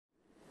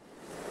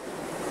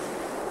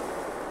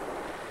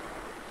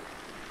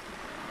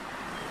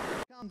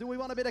Do we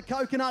want a bit of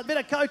coconut? Bit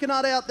of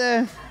coconut out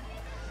there.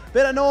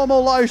 Bit of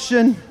normal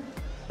lotion.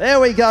 There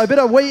we go. Bit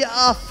of We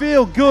Are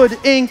Feel Good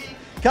ink.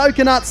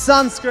 Coconut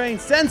sunscreen.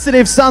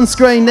 Sensitive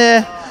sunscreen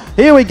there.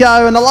 Here we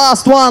go. And the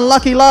last one.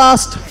 Lucky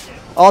last.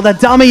 Oh, the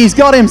dummy. He's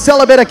got him.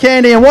 Sell a bit of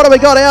candy. And what do we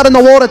got out in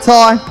the water,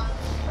 Ty?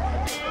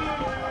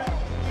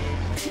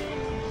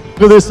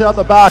 Look at this out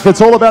the back. It's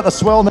all about the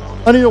swell.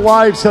 Plenty of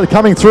waves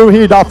coming through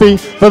here, Duffy,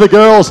 for the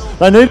girls.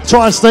 They need to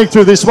try and sneak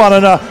through this one.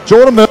 And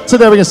Jordan Mercer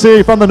there, we can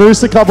see from the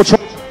Noosa Club.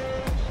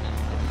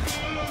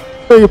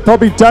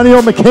 Probably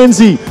Danielle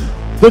McKenzie,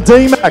 the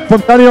D-Mac from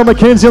Danielle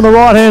McKenzie on the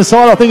right-hand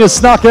side, I think has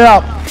snuck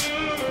out.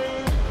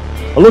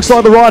 It looks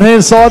like the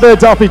right-hand side there,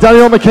 Duffy.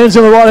 Danielle McKenzie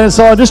on the right-hand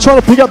side. Just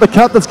trying to pick up the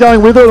cut that's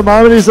going with her at the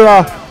moment.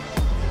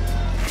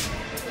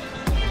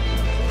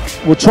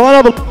 We'll try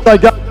and have a look. They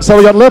go. So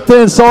we got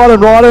left-hand side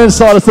and right-hand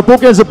side. It's the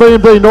bookends of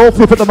B&B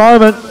Northlip at the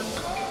moment.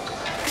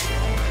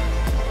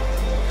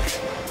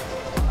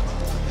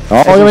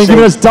 Oh, I mean,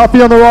 giving us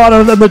Duffy on the right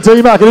and the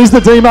D-Mac. It is the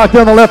D-Mac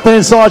there on the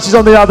left-hand side. She's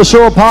on the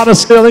shore partner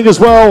steering as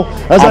well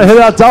as they head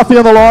out. Duffy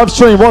on the live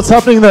stream. What's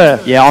happening there?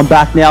 Yeah, I'm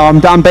back now. I'm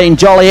done being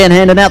jolly and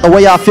handing out the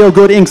We Are Feel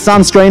Good ink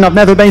sunscreen. I've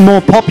never been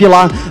more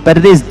popular, but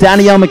it is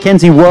Danielle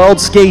McKenzie,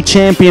 world ski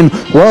champion,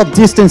 world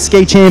distance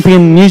ski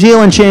champion, New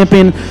Zealand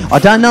champion. I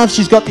don't know if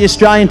she's got the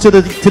Australian to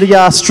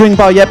the string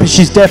bow yet, but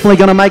she's definitely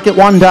going to make it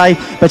one day.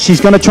 But she's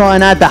going to try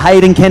and add the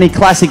Hayden Kenny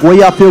Classic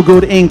We Are Feel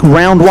Good ink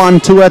round 1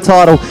 to her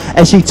title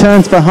as she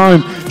turns for home.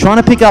 Trying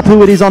to pick up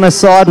who it is on her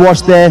side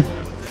wash there.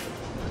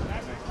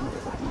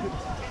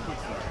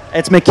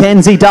 It's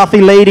Mackenzie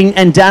Duffy leading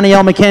and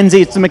Danielle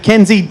McKenzie. It's the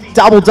McKenzie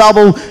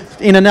double-double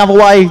in another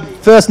way.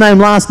 First name,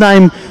 last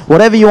name,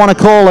 whatever you want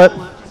to call it.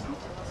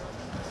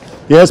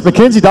 Yes,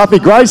 Mackenzie Duffy,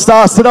 great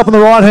start, stood up on the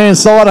right-hand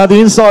side, had the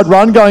inside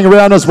run going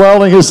around as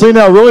well, and you can see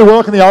now really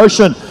working the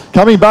ocean,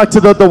 coming back to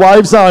the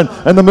wave zone,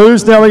 and the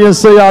moves now we can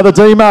see the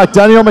D-Mac,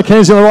 Danielle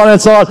McKenzie on the right-hand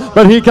side,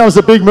 but here comes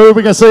the big move.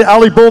 We can see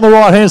Ali Bull on the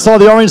right-hand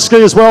side, the orange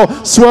ski as well,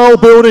 swell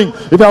building.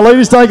 If our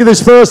leader's taking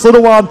this first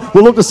little one,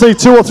 we'll look to see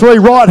 2 or 3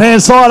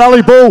 right-hand side.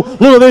 Ali Bull,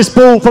 look at this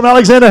Bull from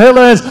Alexander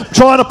Headlands,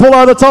 trying to pull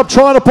over the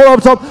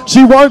top,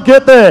 She won't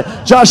get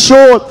there, just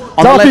short.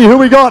 Duffy, who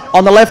we got?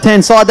 On the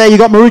left-hand side there, you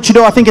got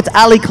Maroochydore. I think it's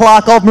Ali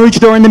Clark of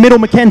Maroochydore. In the middle,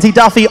 Mackenzie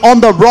Duffy.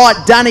 On the right,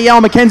 Danielle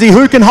McKenzie.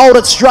 Who can hold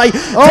it straight?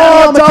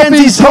 Oh,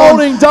 Duffy's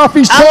holding.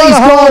 Duffy's trying to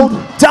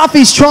hold.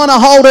 Duffy's trying to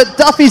hold it.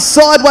 Duffy's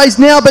sideways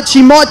now, but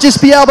she might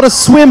just be able to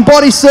swim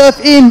body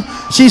surf in.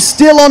 She's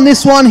still on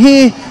this one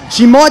here.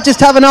 She might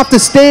just have enough to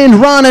stand,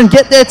 run, and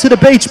get there to the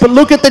beach. But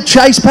look at the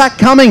chase pack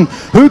coming.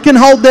 Who can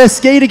hold their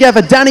ski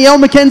together? Danielle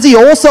McKenzie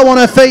also on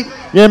her feet.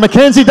 Yeah,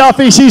 Mackenzie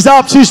Duffy, she's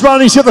up, she's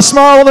running, she's got the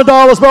smile on the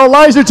dial as well.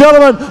 Ladies and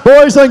gentlemen,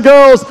 boys and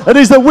girls, it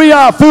is the We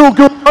Are Feel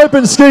Good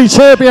Open Ski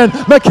Champion,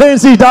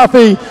 Mackenzie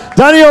Duffy.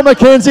 Danielle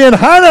McKenzie and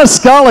Hannah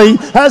Scully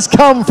has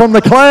come from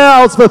the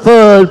clouds for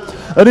third.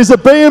 It is a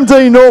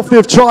BMD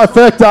Northlip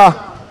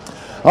trifecta.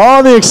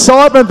 Oh, the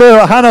excitement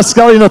there of Hannah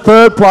Scully in the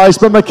third place,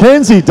 but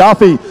Mackenzie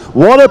Duffy,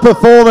 what a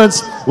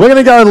performance. We're going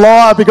to go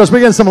live because we're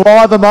getting some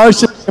live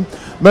emotion.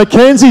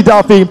 Mackenzie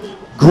Duffy,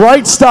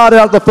 great start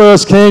out the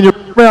first can. You're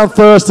around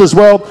first as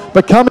well,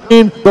 but coming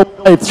in the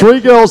wave, 3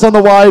 girls on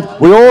the wave,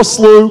 we all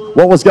slew.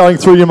 What was going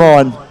through your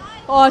mind?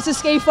 Oh, it's a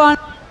ski fun.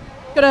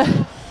 Got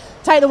to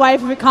take the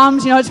wave if it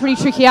comes. You know, it's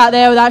pretty tricky out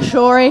there with that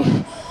shorey.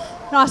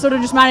 And I sort of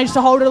just managed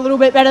to hold it a little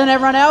bit better than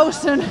everyone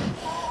else and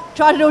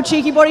tried to do a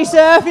cheeky body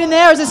surf in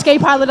there as a ski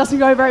paddler doesn't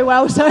go very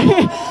well, so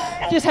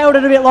just held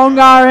it a bit longer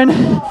and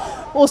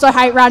also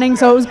hate running,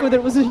 so it was good that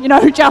it was, you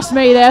know, just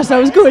me there, so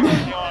it was good.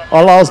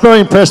 I was very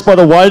impressed by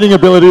the wading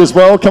ability as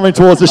well, coming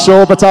towards the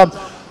shore, but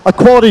a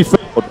quality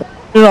field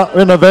in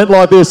an event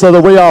like this, so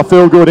the We Are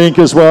Feel Good Inc.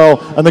 as well,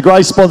 and the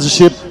great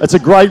sponsorship. It's a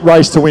great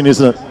race to win,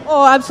 isn't it?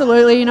 Oh,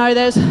 absolutely. You know,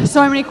 there's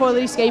so many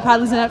quality ski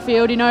paddlers in that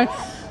field. You know,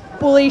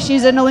 Bully,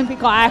 she's an Olympic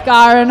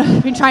kayaker, and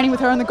I've been training with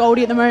her on the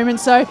Goldie at the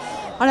moment, so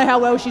I know how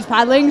well she's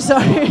paddling. So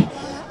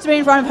to be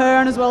in front of her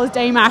and as well as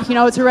D-Mac, you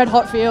know, it's a red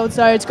hot field,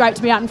 so it's great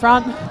to be out in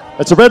front.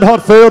 It's a red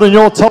hot field, and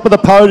you're top of the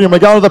podium. We're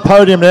going to the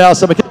podium now,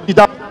 so Mackenzie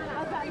Duffy.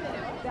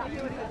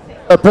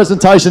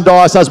 Presentation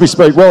dice as we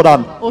speak. Well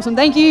done. Awesome,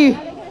 thank you.